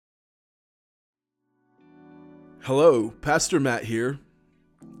Hello, Pastor Matt here.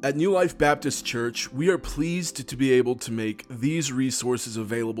 At New Life Baptist Church, we are pleased to be able to make these resources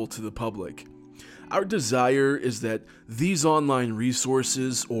available to the public. Our desire is that these online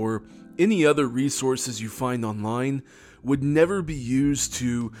resources or any other resources you find online would never be used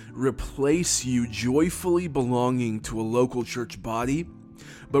to replace you joyfully belonging to a local church body,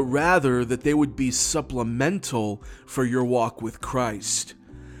 but rather that they would be supplemental for your walk with Christ.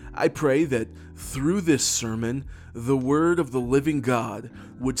 I pray that through this sermon, the Word of the living God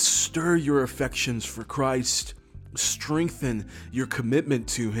would stir your affections for Christ, strengthen your commitment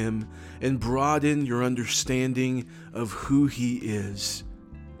to Him, and broaden your understanding of who He is.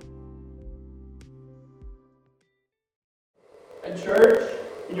 At church,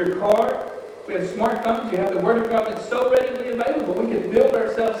 in your car, we have smartphones, you have the Word of God that's so readily available. We can build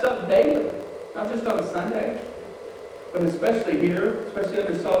ourselves up daily, not just on a Sunday, but especially here, especially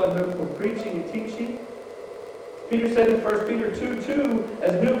under solid biblical preaching and teaching. Peter said in 1 Peter 2:2,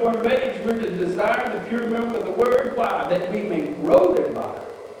 as newborn babes, we're to desire the pure milk of the Word. Why? That we may grow thereby.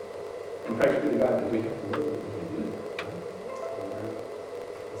 And praise be to God that we have the Word.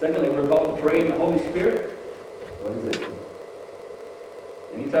 Secondly, we're called to pray in the Holy Spirit. What is it?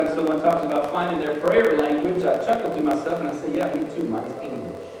 Anytime someone talks about finding their prayer language, I chuckle to myself and I say, yeah, me too, mine's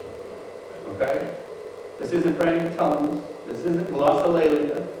English. Okay? This isn't praying in tongues. This isn't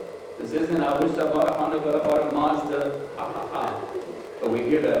glossolalia. This isn't, I wish I bought a Honda, but I bought a Mazda. Ha, ha, ha. But we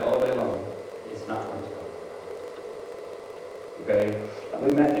hear that all day long. It's not what it's called. Okay? I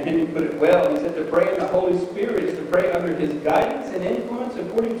believe Matthew Henry put it well. He said to pray in the Holy Spirit is to pray under His guidance and influence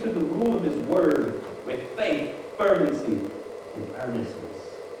according to the rule of His Word with faith, fervency, and earnestness.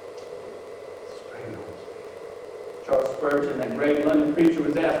 Charles Spurgeon, that great London preacher,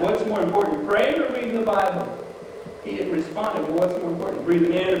 was asked, what's more important, praying or reading the Bible? He had responded, well, what's more important,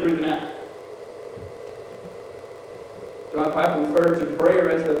 breathing in or breathing out? John Piper referred to prayer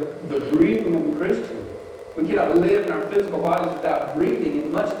as the breathing of a Christian. We cannot live in our physical bodies without breathing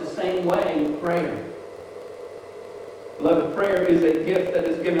in much the same way in prayer. Beloved, prayer is a gift that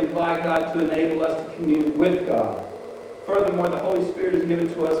is given by God to enable us to commune with God. Furthermore, the Holy Spirit is given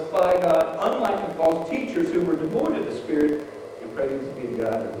to us by God, unlike the false teachers who were devoid of the Spirit, and praise be to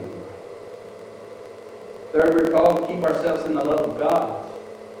God. Third, we're called to keep ourselves in the love of God.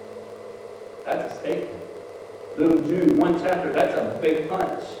 That's a statement. Little Jude, one chapter, that's a big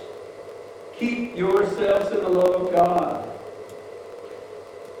punch. Keep yourselves in the love of God.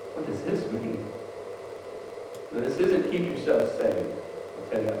 What does this mean? Now, this isn't keep yourself saved. I'll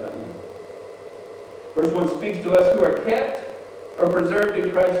tell you that right now. Verse 1 speaks to us who are kept or preserved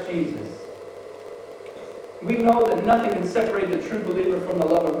in Christ Jesus. We know that nothing can separate the true believer from the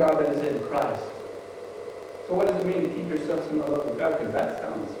love of God that is in Christ. So what does it mean to keep yourselves in the love of God? Because that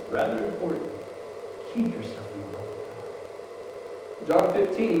sounds rather important. Keep yourself in the love of God. John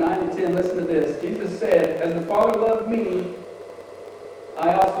 15, 9 and 10, listen to this. Jesus said, as the Father loved me,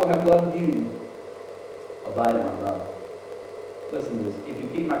 I also have loved you. Abide in my love. Listen to this. If you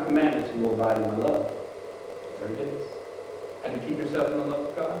keep my commandments, you will abide in my love. There it is. How do you keep yourself in the love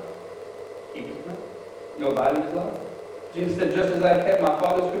of God? Keep His commandments. You'll abide in His love. Jesus said, just as I have kept my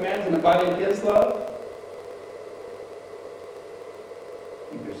Father's commands and abide in His love,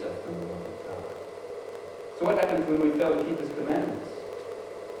 keep yourself in the love of God. So what happens when we fail to keep His commandments?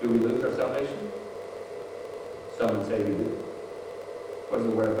 Do we lose our salvation? Some would say we do. What does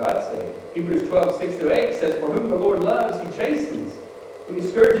the Word of God say? Hebrews 12, 6-8 says, for whom the Lord loves, He chastens. And He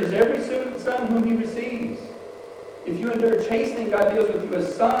scourges every son whom He receives. If you endure chastening, God deals with you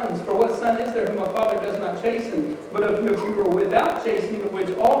as sons. For what son is there whom a father does not chasten? But if you are without chastening, of which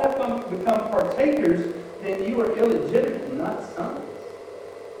all have become partakers, then you are illegitimate and not sons.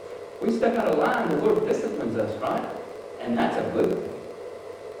 We step out of line, the Lord disciplines us, right? And that's a good thing.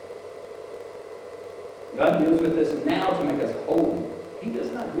 God deals with us now to make us holy. He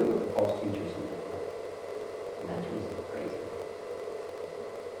does not deal with the false teachers in that way. And that's reason to praise Him.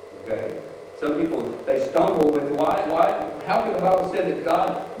 Okay? Some people, they stumble with why? How can the Bible say that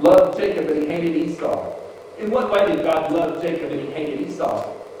God loved Jacob and He hated Esau? In what way did God love Jacob and He hated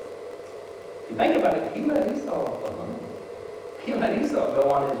Esau? If you think about it, He let Esau off alone. He let Esau go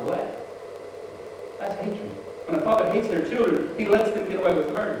on his way. That's hatred. When a father hates their children, he lets them get away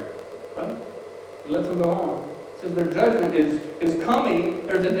with murder. Right? He lets them go on. Says their judgment is coming.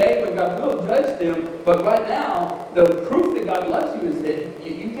 There's a day when God will judge them. But right now, the proof that God loves you is that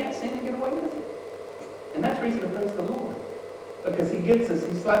you can't sin and get away with it. And that's reason to praise the Lord. Because He gets us,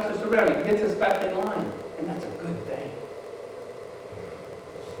 He slaps us around, He gets us back in line. And that's a good thing.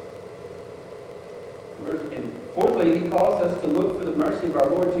 And fourthly, He calls us to look for the mercy of our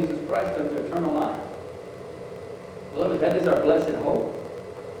Lord Jesus Christ unto eternal life. Beloved, that is our blessed hope.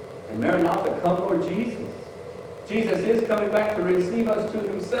 And Maranatha, come Lord Jesus. Jesus is coming back to receive us to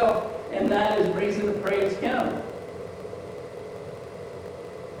himself, and that is reason to praise him.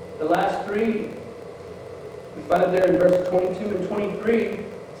 The last three, we find it there in verse 22 and 23. It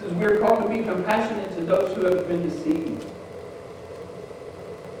says, we are called to be compassionate to those who have been deceived.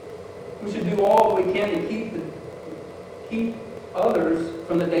 We should do all we can to keep others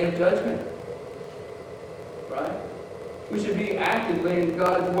from the day of judgment. Right? We should be actively in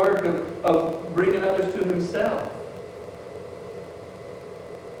God's work of bringing others to himself.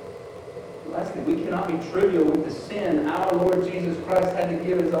 Lastly, we cannot be trivial with the sin our Lord Jesus Christ had to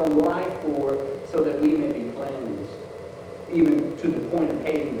give his own life for so that we may be cleansed, even to the point of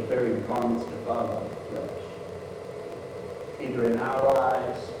hating the very garments defiled by the flesh. Either in our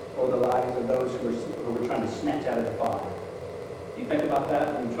lives or the lives of those who we're trying to snatch out of the fire. Do you think about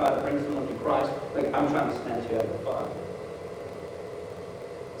that when you try to bring someone to Christ? Like, I'm trying to snatch you out of the fire.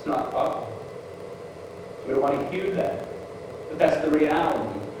 It's not possible. We don't want to hear that. But that's the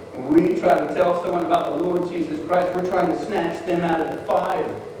reality. When we try to tell someone about the Lord Jesus Christ, we're trying to snatch them out of the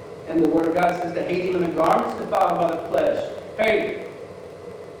fire. And the Word of God says to hate even the garments defiled by the flesh. Hey,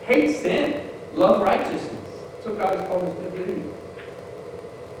 hate sin. Love righteousness. That's what God has called us to do.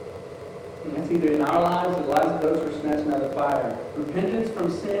 And that's either in our lives or the lives of those who are snatched out of the fire. Repentance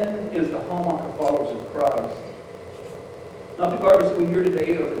from sin is the hallmark of followers of Christ. Not the garbage that we hear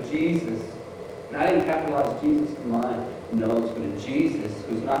today of Jesus. And I didn't capitalize Jesus in my notes, but a Jesus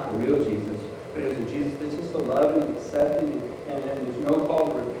who's not the real Jesus, but it was a Jesus that's just so loving and accepting, and there's no call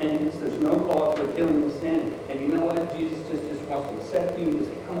to repentance, there's no call for killing of sin. And you know what? Jesus just wants to accept you and just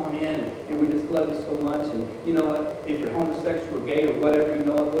say, come on in, and we just love you so much. And you know what? If you're homosexual or gay or whatever, you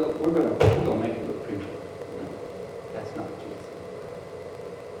know what? We're gonna make it look pretty. No, that's not Jesus.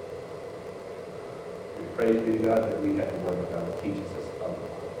 And praise be to God that we have the Word of God that teaches us otherwise.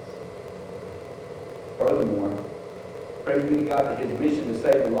 Furthermore, praise be to God that his mission to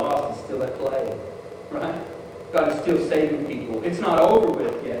save the lost is still at play. Right? God is still saving people. It's not over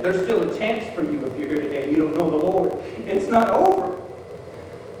with yet. There's still a chance for you if you're here today and you don't know the Lord. It's not over.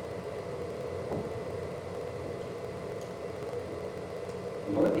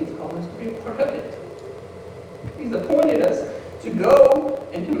 Lord, he's called us to be a part of it. He's appointed us to go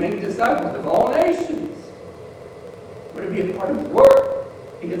and to make disciples of all nations. We're to be a part of his work.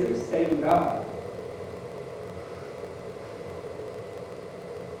 He is a saving God.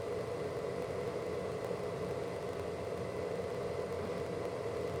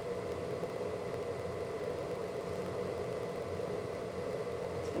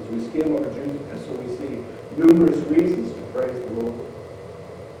 As we skim over Jude's epistle, we see numerous reasons to praise the Lord.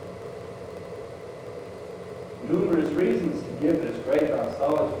 Numerous reasons to give this great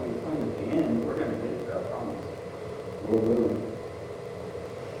doxology we find at the end. We're going to get to that promise. Lord willing.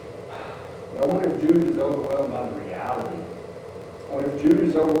 But I wonder if Jude is overwhelmed by the reality. I wonder if Jude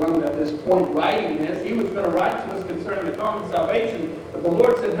is overwhelmed at this point writing this. He was going to write to us concerning the common salvation. But the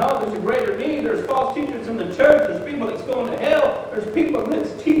Lord said, no, there's a greater need. There's false teachers in the church. There's people that's going to hell. There's people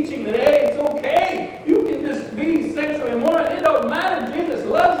that's teaching that, hey, it's okay. You can just be sexually immoral. It don't matter. Jesus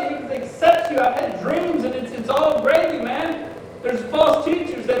loves you. He accepts you. I've had dreams, and it's all gravy, man. There's false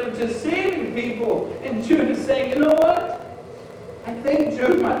teachers that are deceiving people. And Jude is saying, you know what? I think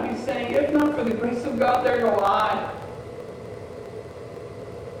Jude might be saying, if not for the grace of God, they're going to lie.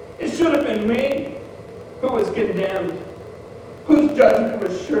 It should have been me who was condemned, whose judgment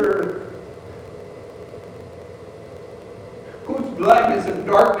was sure, whose blackness and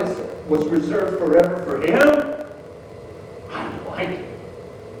darkness was reserved forever for him. I like it.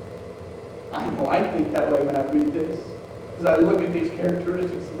 I know I think that way when I read this. As I look at these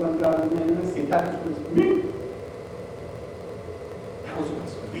characteristics of ungodly men, I see that was me. That was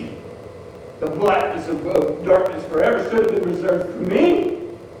what's me. The blackness of darkness forever should have been reserved for me.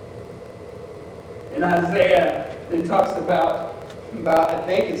 In Isaiah, it talks about I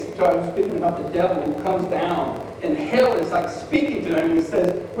think it's speaking about the devil who comes down, and hell is like speaking to him. He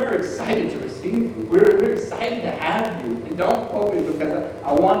says, we're excited to receive you. We're excited to have you. And don't quote me because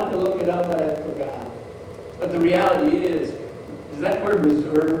I wanted to look it up, but I forgot. But the reality is that word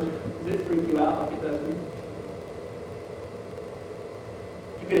reserved, does it freak you out like it does me?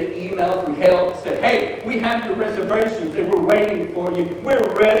 You get an email from hell that said, hey, we have your reservations and we're waiting for you.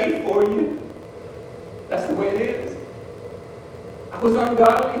 We're ready for you. That's the way it is. I was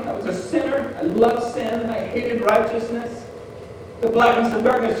ungodly. I was a sinner. I loved sin. I hated righteousness. The blackness and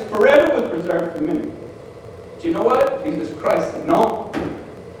darkness forever was reserved for me. But you know what? Jesus Christ said, no.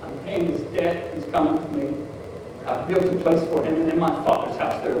 I'm paying his debt. He's coming to me. I've built a place for him. And in my Father's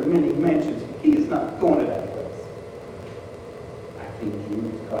house there are many mansions. He is not going to that place.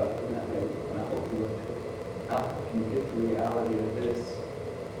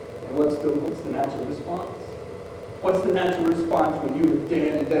 the natural response? What's the natural response when you were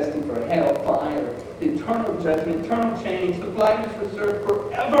dead and destined for hell, fire, eternal judgment, eternal change, the blackness reserved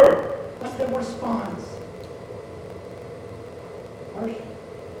forever? What's the response? Worship.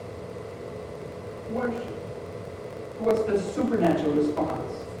 Worship. What's the supernatural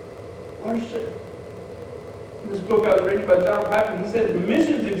response? Worship. In this book I was reading by John Piper, he said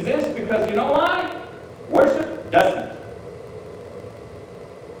missions exist because you know why? Worship doesn't.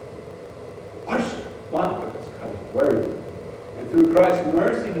 Worship. Why? Because Christ is worthy. And through Christ's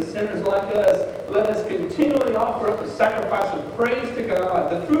mercy to sinners like us, let us continually offer up a sacrifice of praise to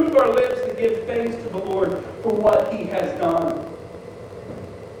God, the fruit of our lips to give thanks to the Lord for what He has done.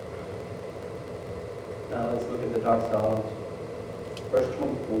 Now let's look at the doxology. Verse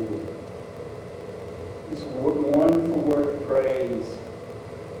 24. This wonderful word of praise.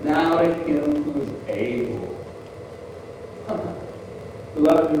 Now to Him who is able.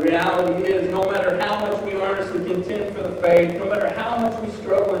 Beloved, the reality is no matter how much we earnestly contend for the faith, no matter how much we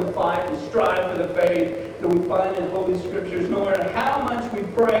struggle and fight and strive for the faith that we find in Holy Scriptures, no matter how much we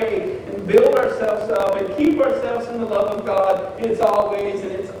pray and build ourselves up and keep ourselves in the love of God, it's always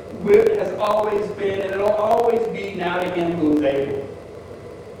and it has always been and it'll always be now to Him who is able.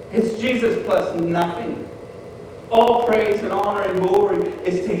 It's Jesus plus nothing. All praise and honor and glory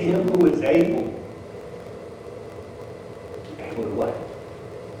is to Him who is able. Able to what?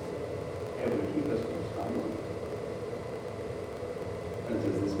 Able to keep us from stumbling. And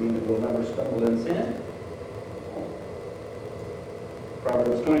does this mean that we'll never stumble in sin?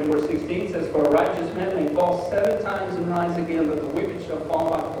 Proverbs 24:16 says, "For a righteous man may fall 7 times and rise again, but the wicked shall fall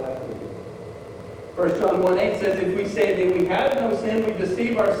by calamity." 1 John 1:8 says, "If we say that we have no sin, we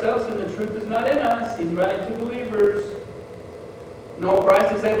deceive ourselves, and the truth is not in us." He's writing to believers. No,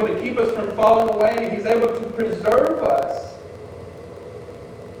 Christ is able to keep us from falling away. He's able to preserve us.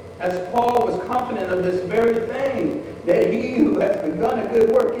 As Paul was confident of this very thing, that He who has begun a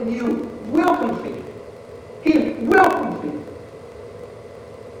good work in you will complete it. He will complete it.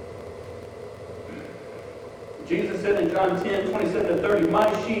 Jesus said in John 10:27-30, "My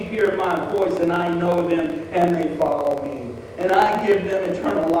sheep hear my voice, and I know them, and they follow me. And I give them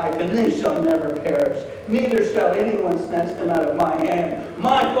eternal life, and they shall never perish. Neither shall anyone snatch them out of my hand.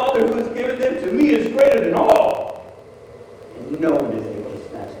 My Father who has given them to me is greater than all. And no one is able to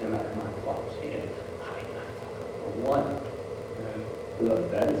snatch them out of my Father's hand. I am my Father for one."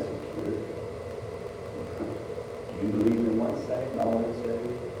 Look, that is secure. You believe in one saved, all one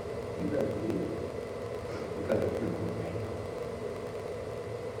saved? You better believe it. Because of your name.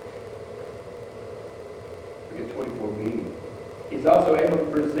 Look at 24b. He's also able to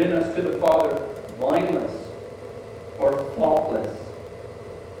present us to the Father blameless or faultless.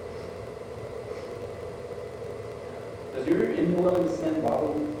 Does your indwelling sin bother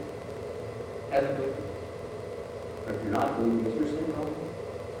you as a believer? Or if you're not a believer, does your sin bother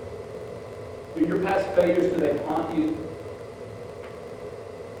you? Do your past failures, do they haunt you?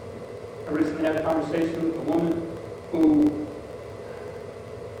 I recently had a conversation with a woman who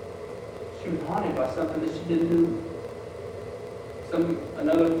she was haunted by something that she didn't do.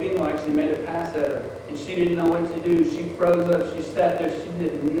 Another female actually made a pass at her, and she didn't know what to do. She froze up. She sat there. She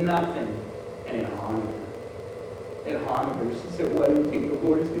did nothing, and it haunted her. It haunted her. She said, "What do you think the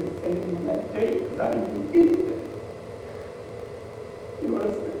Lord is going to say to me on that day? Because I didn't do anything." You know what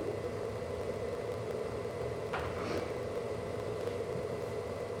I'm saying?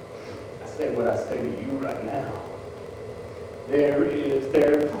 I say what I say to you right now. There is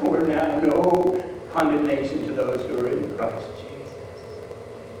therefore now no condemnation to those who are in Christ Jesus.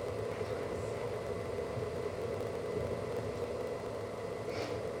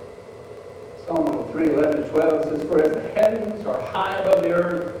 Psalm 3:11-12 says, "For as the heavens are high above the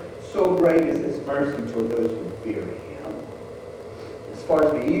earth, so great is His mercy toward those who fear Him. As far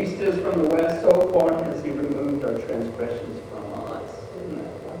as the east is from the west, so far has He removed our transgressions from us." Isn't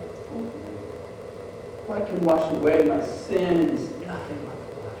that wonderful? What can wash away my sins? Nothing but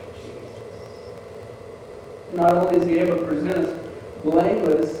the blood of Jesus. Not only is He able to present us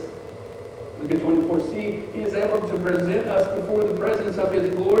blameless, look at 24c, He is able to present us before the presence of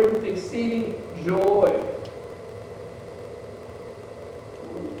His glory with exceeding joy.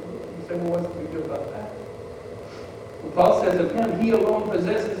 You say, well, what's the big deal about that? Well, Paul says of Him, He alone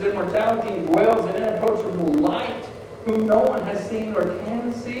possesses immortality and dwells in inapproachable light, whom no one has seen or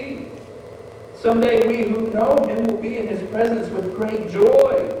can see. Someday we who know Him will be in His presence with great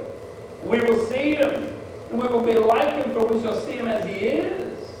joy. We will see Him, and we will be like Him, for we shall see Him as He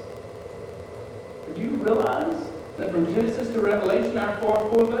is. Do you realize that from Genesis to Revelation, our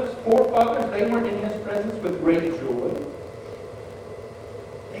forefathers, they were in His presence with great joy?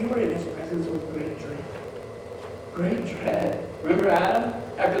 They were in His presence with Great dread. Remember Adam?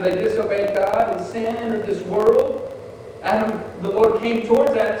 After they disobeyed God and sin entered this world, the Lord came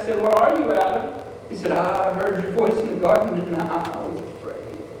towards Adam and said, "Where are you, Adam?" He said, "I heard your voice in the garden and I was afraid."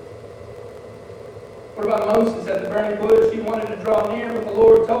 What about Moses at the burning bush? He wanted to draw near, but the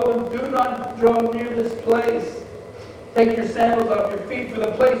Lord told him, "Do not draw near this place. Take your sandals off your feet, for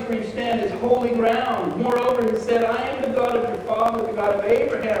the place where you stand is holy ground." Moreover, he said, "I am the God of your father, the God of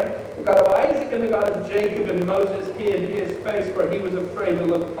Abraham, the God of Isaac, and the God of Jacob." And Moses hid his face, for he was afraid to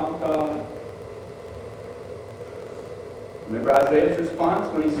look upon God. Remember Isaiah's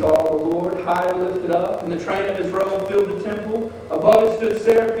response when he saw the Lord high and lifted up, and the train of his robe filled the temple. Above it stood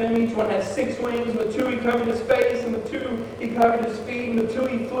seraphim. Each one had 6 wings. With 2 he covered his face, and with 2 he covered his feet, and with 2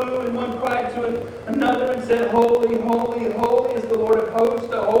 he flew. And one cried to another and said, "Holy, holy, holy is the Lord of hosts.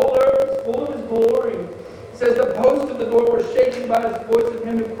 The whole earth is full of his glory." It says the posts of the door were shaken by his voice of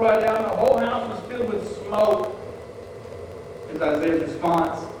him who cried out, and the whole house was filled with smoke. Is Isaiah's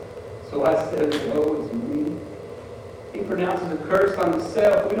response. So I said, "Woe is me." He pronounces a curse on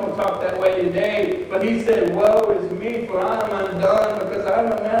himself. We don't talk that way today. But he said, "Woe is me, for I am undone, because I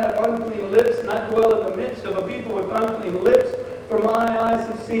am a man of unclean lips, and I dwell in the midst of a people with unclean lips. For my eyes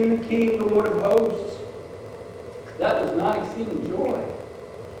have seen the King, the Lord of hosts." That was not exceeding joy.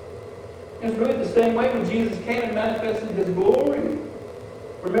 It was really the same way when Jesus came and manifested his glory.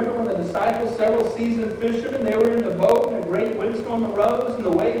 Remember when the disciples, several seasoned fishermen, they were in the boat, and a great windstorm arose, and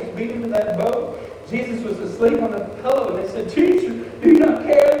the waves beat into that boat. Jesus was asleep on a pillow, and they said, "Teacher, do you not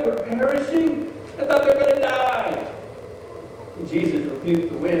care that we're perishing? I thought they were going to die." And Jesus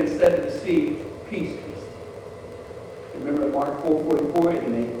rebuked the wind and said to the sea, "Peace, peace." Remember Mark 4:44,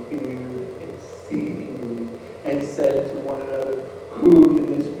 and they feared exceedingly and said to one another, "Who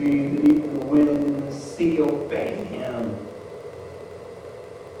can this be that even the wind and the sea obey him?"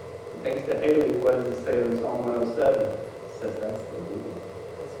 Thanks to Haley, what does it say in Psalm 107? It says that's the Lord.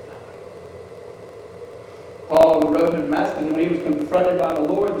 Paul, on the road to Damascus, when he was confronted by the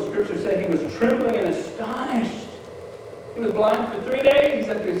Lord, the scripture said he was trembling and astonished. He was blind for 3 days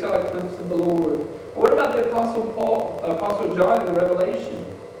after he saw a glimpse of the Lord. What about the Apostle John in the Revelation?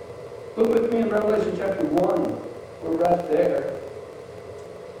 Look with me in Revelation chapter 1. We're right there.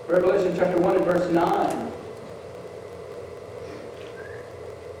 Revelation chapter 1 and verse 9.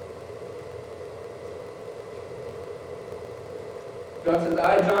 God says,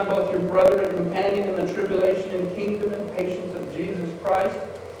 "I, John, both your brother and companion in the tribulation and kingdom and patience of Jesus Christ,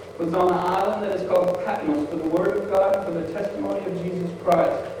 was on an island that is called Patmos for the word of God and for the testimony of Jesus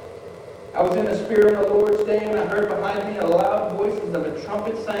Christ. I was in the Spirit of the Lord's day, and I heard behind me a loud voices of a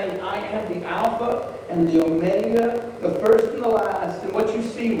trumpet saying, 'I am the Alpha and the Omega, the first and the last.' And what you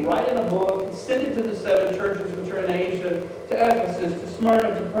see, write in a book, and send it to the 7 churches which are in Asia, to Ephesus, to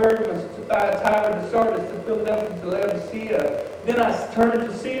Smyrna, to Pergamos, to Thyatira, to Sardis, to Philadelphia, to Laodicea." Then I turned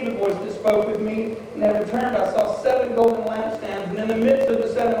to see the voice that spoke with me, and as I returned, I saw 7 golden lampstands, and in the midst of the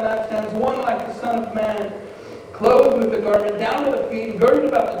 7 lampstands, one like the Son of Man, clothed with a garment down to the feet, and girded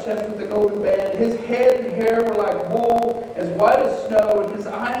about the chest with a golden band. His head and hair were like wool, as white as snow, and his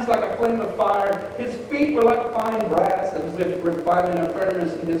eyes like a flame of fire. His feet were like fine brass, as if refined in a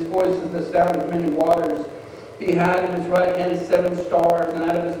furnace, and his voice is the sound of many waters. He had in his right hand 7 stars, and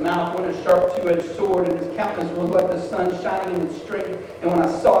out of his mouth went a sharp 2-edged sword, and his countenance was like the sun shining in its strength. And when I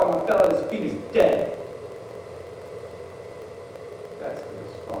saw him, I fell at his feet as dead. That's the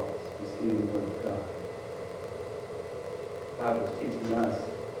response we see in the Word of God. The Bible is teaching us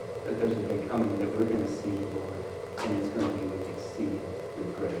that there's a day coming that we're going to see the Lord, and it's going to be with exceeding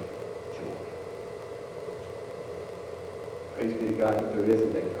with great joy. Praise be to God that there is a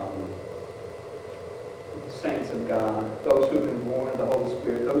day coming. The saints of God, those who have been born of the Holy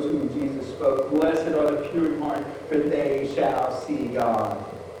Spirit, those whom Jesus spoke, "Blessed are the pure in heart, for they shall see God."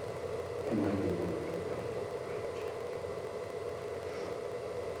 And when they do,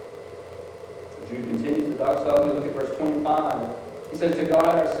 Jude continues the doxology. Look at verse 25. He says, "To God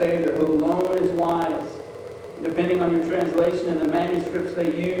our Savior, who alone is wise." Depending on your translation and the manuscripts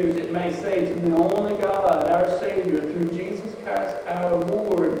they use, it may say, "To the only God, our Savior, through Jesus Christ our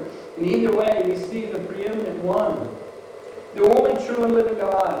Lord." In either way, we see the preeminent one. The only true and living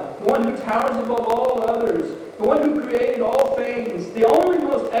God. The one who towers above all others. The one who created all things. The only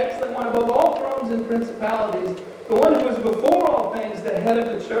most excellent one above all thrones and principalities. The one who is before all things, the head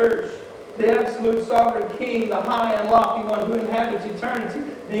of the church. The absolute sovereign King, the high and lofty one who inhabits eternity.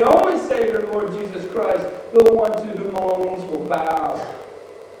 The only Savior, Lord Jesus Christ. The one to whom all knees will bow.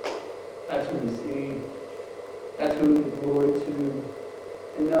 That's who we see. That's who we give glory to.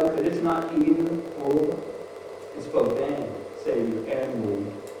 And note that it's not either or. It's both and, Savior and Lord.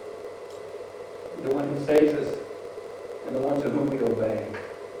 The one who saves us And the one to whom we obey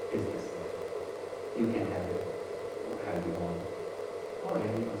is the Son. You can't have it how you want it. Oh,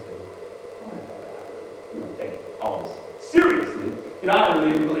 yeah, you don't say, oh, yeah, you don't take all this seriously. You know, I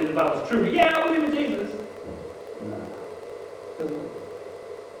really believe the Bible's true, but yeah, I believe in Jesus. No. Doesn't work.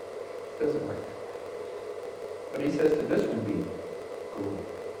 Doesn't work. But he says to this one, be cool.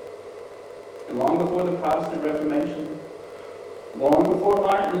 And long before the Protestant Reformation, long before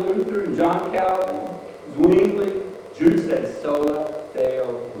Martin Luther and John Calvin, Zwingli, Jude said, sola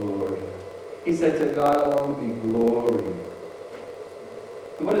deo gloria. He said, to God alone be glory.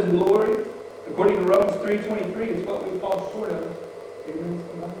 And what is glory? According to Romans 3:23, it's what we fall short of. Ignorance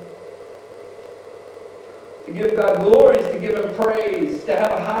of God. To give God glory is to give Him praise, to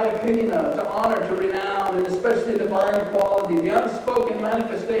have a high opinion of, to honor, to renown, and especially divine quality, the unspoken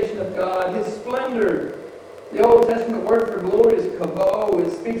manifestation of God, His splendor. The Old Testament word for glory is kavod.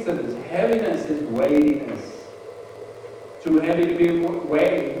 It speaks of His heaviness, His weightiness. Too heavy to be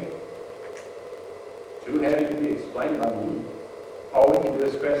weighed. Too heavy to be explained by me. All we can do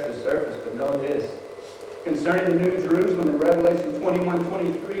is scratch the surface, but know this. Concerning the New Jerusalem in Revelation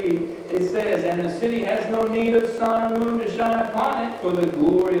 21:23, it says, and the city has no need of sun or moon to shine upon it, for the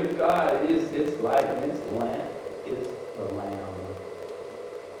glory of God is its light and its lamp is the Lamb,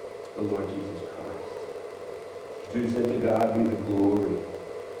 the Lord Jesus Christ. Jude said, to God be the glory.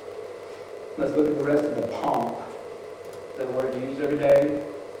 Let's look at the rest of the pomp. Is that a word you use every day?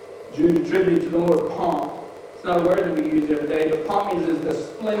 Jude attributed to the Lord pomp. It's not a word that we use every day, but pomp means is the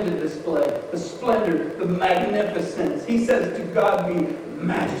splendid display, the splendor, the magnificence. He says to God be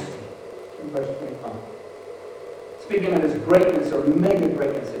majesty. In verse 25. Speaking of His greatness or mega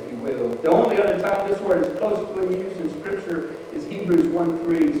greatness, if you will. The only other time this word is closely used in Scripture is Hebrews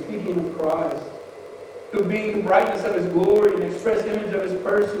 1:3, speaking of Christ, who being the brightness of His glory and express image of His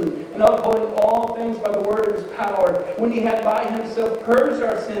person, and upholding all things by the word of His power, when He had by Himself purged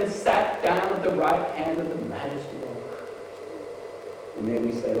our sins, sat down at the right hand of the majesty on earth. And may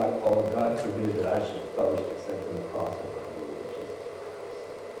we say, like Paul, God forbid that I should boast except in the cross of our Lord Jesus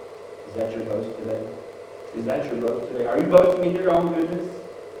Christ. Is that your boast today? Is that your boast today? Are you boasting in your own goodness?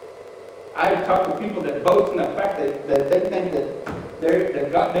 I've talked to people that boast in the fact that they think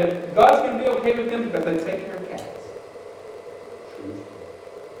that God's going to be okay with them because they take care of cats. True.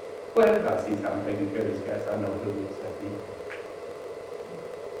 Well, if God sees how I'm taking care of these cats, I know He'll accept me.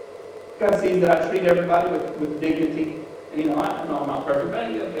 God sees that I treat everybody with dignity. And, I know I'm not perfect, but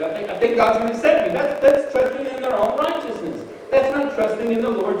I think God's going to accept me. That's trusting in their own righteousness. That's not trusting in the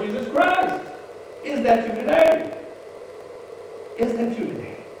Lord Jesus Christ. Is that you today? Is that you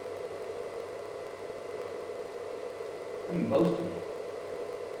today? What are you boasting?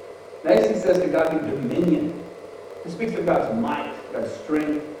 Next, he says to God be dominion. He speaks of God's might, God's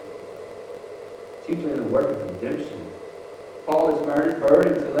strength, chiefly in the work of redemption. Paul is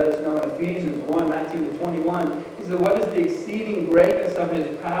burdened to let us know in Ephesians 1:19-21. He said, what is the exceeding greatness of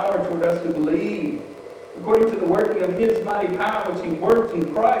His power toward us who believe? According to the working of His mighty power, which He worked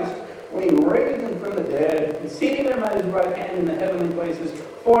in Christ, when He raised Him from the dead, and seated Him at His right hand in the heavenly places,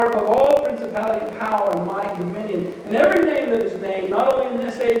 far above all principality, power, and might, dominion, and every name that is named, not only in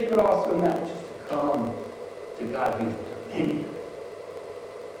this age, but also in that which is to come. To God be the dominion.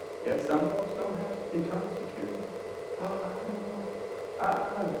 Yet some folks don't have eternal security. I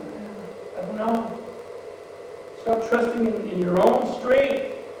don't know. Stop trusting in your own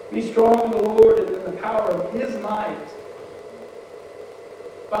strength. Be strong in the Lord and in the power of His might.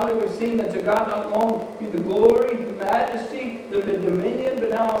 Finally, we've seen that to God not alone be the glory, the majesty, the dominion, but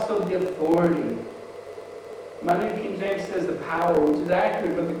now also the authority. My New King James says the power, which is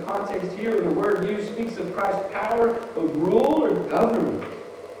accurate, but the context here, the word used, speaks of Christ's power of rule or government.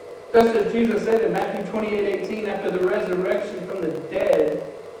 Just as Jesus said in Matthew 28:18, after the resurrection from the dead,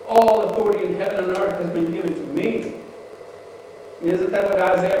 all authority in heaven and earth has been given to me. Isn't that what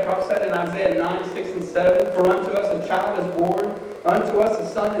Isaiah prophesied in Isaiah 9:6-7? For unto us a child is born, unto us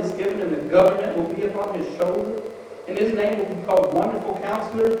a son is given, and the government will be upon His shoulder. And His name will be called Wonderful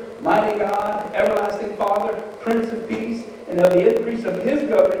Counselor, Mighty God, Everlasting Father, Prince of Peace. And of the increase of His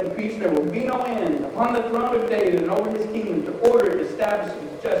government and peace there will be no end upon the throne of David and over His kingdom, to order it, establish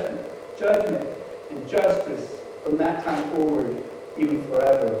His judgment and justice from that time forward, even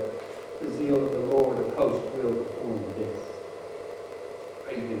forever. The zeal of the Lord of hosts will perform this.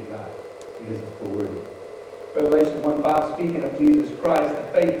 Praise be to God. His authority. Revelation 1:5, speaking of Jesus Christ, the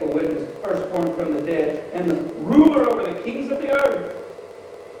faithful witness, the firstborn from the dead, and the ruler over the kings of the earth.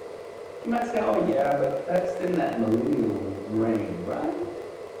 You might say, oh yeah, but that's in that millennial reign, right?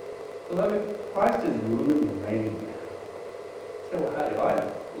 Beloved, Christ is ruling and reigning now. So how do I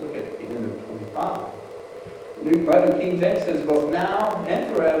look at the end of 25? New Bible King James says both now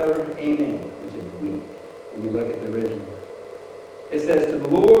and forever, amen, which is weak when you look at the original. It says, to the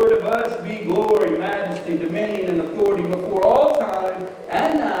Lord of us be glory, majesty, dominion, and authority before all time,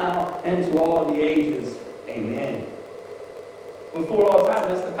 and now, and to all the ages. Amen. Before all time,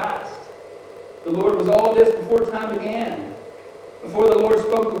 that's the past. The Lord was all this before time began. Before the Lord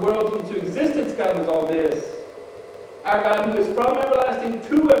spoke the world into existence, God was all this. Our God, who is from everlasting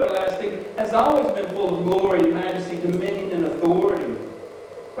to everlasting, has always been full of glory, majesty, dominion, and authority.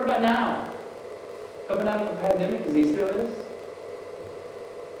 What about now? Coming out of the pandemic, is he still this?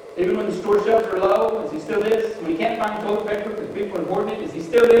 Even when the store shelves are low, is he still this? When you can't find toilet paper because people are hoarding it, is he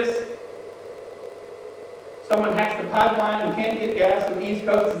still this? Someone hacks the pipeline and can't get gas on the East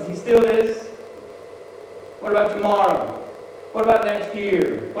Coast, is he still this? What about tomorrow? What about next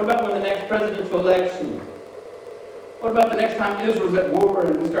year? What about when the next presidential election? What about the next time Israel's at war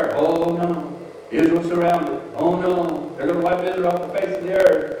and we start, oh no, Israel's surrounded. Oh no, they're going to wipe Israel off the face of the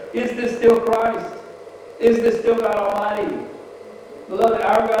earth. Is this still Christ? Is this still God Almighty? Beloved,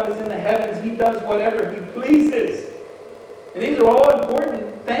 our God is in the heavens. He does whatever He pleases. And these are all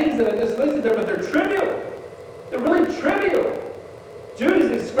important things that I just listed there, but they're trivial. They're really trivial. Jude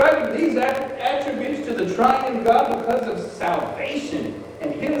is describing these attributes to the triune God because of salvation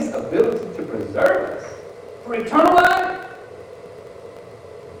and His ability to preserve us for eternal life.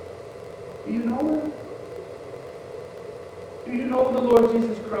 Do you know Him? Do you know the Lord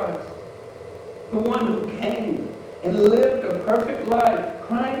Jesus Christ? The one who came and lived a perfect life,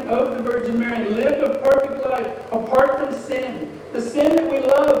 crying of the Virgin Mary, and lived a perfect life apart from sin. The sin that we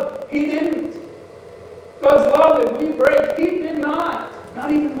love, He didn't. God's law that we break, He did not.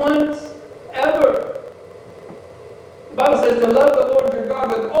 Not even once, ever. The Bible says to love the Lord your God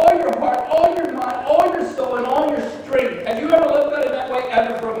with all your heart, all your mind, all your soul, and all your strength. Have you ever loved God in that way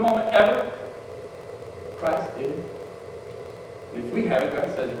ever for a moment, ever? Christ did. And if we haven't,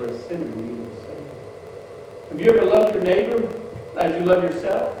 God says we're a sinner. We need a sinner. Have you ever loved your neighbor as you love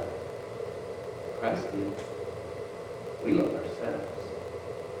yourself? Christ did. We love ourselves.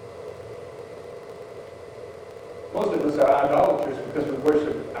 Most of us are idolaters because we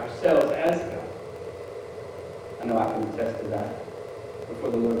worship ourselves as God. I know I can attest to that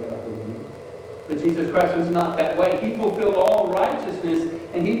before the Lord God with me. But Jesus Christ was not that way. He fulfilled all righteousness,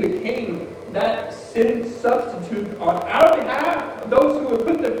 and He became that sin substitute on our behalf. Those who would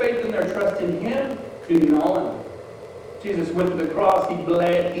put their faith and their trust in Him to know Him. Jesus went to the cross, He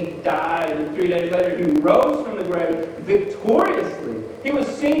bled, He died, and 3 days later He rose from the grave victoriously. He was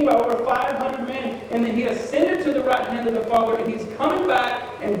seen by over 500 men, and then He ascended to the right hand of the Father, and He's coming back,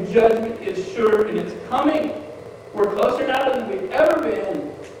 and judgment is sure, and it's coming. We're closer now than we've ever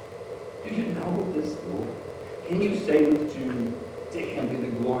been. Do you know this, Lord? Can you say with Jude, to Him be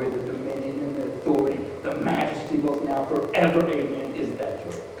the glory, the dominion, and the authority, the majesty, both now forever, amen. Is that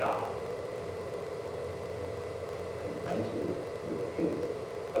your God?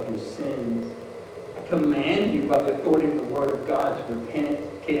 Of your sins. I command you by the authority of the Word of God to repent,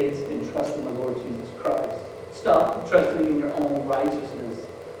 kids, and trust in the Lord Jesus Christ. Stop trusting in your own righteousness.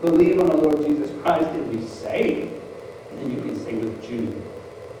 Believe on the Lord Jesus Christ and be saved. And then you can say with Jude,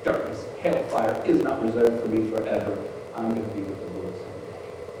 darkness, hellfire is not reserved for me forever. I'm going to be with the Lord someday.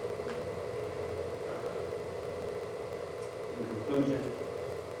 In conclusion,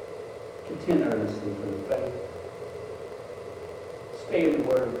 contend earnestly for the faith. Stay in the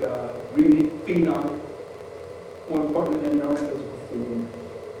Word of God. Read it. Feed on it. More important than your own physical food.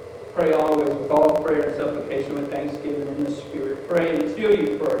 Pray always with all prayer and supplication with thanksgiving in the Spirit. Pray until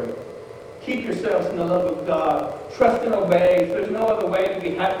you pray. Keep yourselves in the love of God. Trust and obey. There's no other way to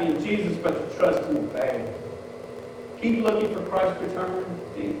be happy in Jesus but to trust and obey. Keep looking for Christ's return.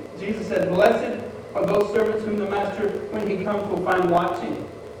 Jesus said, blessed are those servants whom the Master, when He comes, will find watching.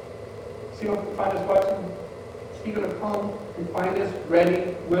 Is He going to find us watching? Is He going to come and find us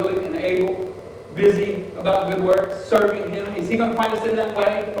ready, willing, and able, busy about good works, serving Him? Is He going to find us in that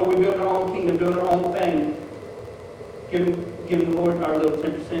way? Or are we building our own kingdom, doing our own thing? Giving the Lord our little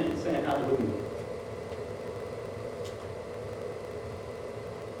 10% and saying hallelujah.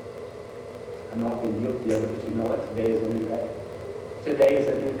 I'm not being guilty of it, but you know what? Today is a new day. Today is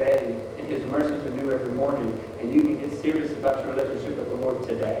a new day, and His mercies are new every morning, and you can get serious about your relationship with the Lord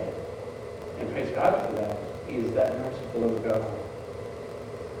today. And praise God for that. He is that merciful of God.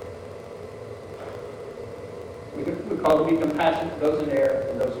 We're called to be compassionate to those in error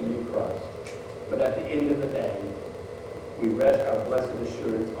and those who need Christ. But at the end of the day, we rest our blessed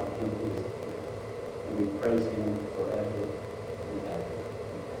assurance on Him who is here. And we praise Him forever and ever.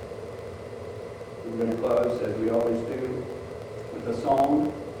 We're going to close, as we always do, with a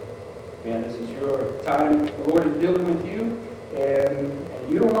song. And this is your time. The Lord is dealing with you, and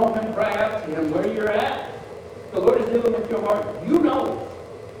you don't often cry out to Him where you're at. The Lord is dealing with your heart. You know.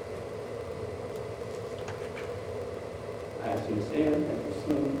 I ask you to stand and to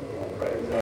sing.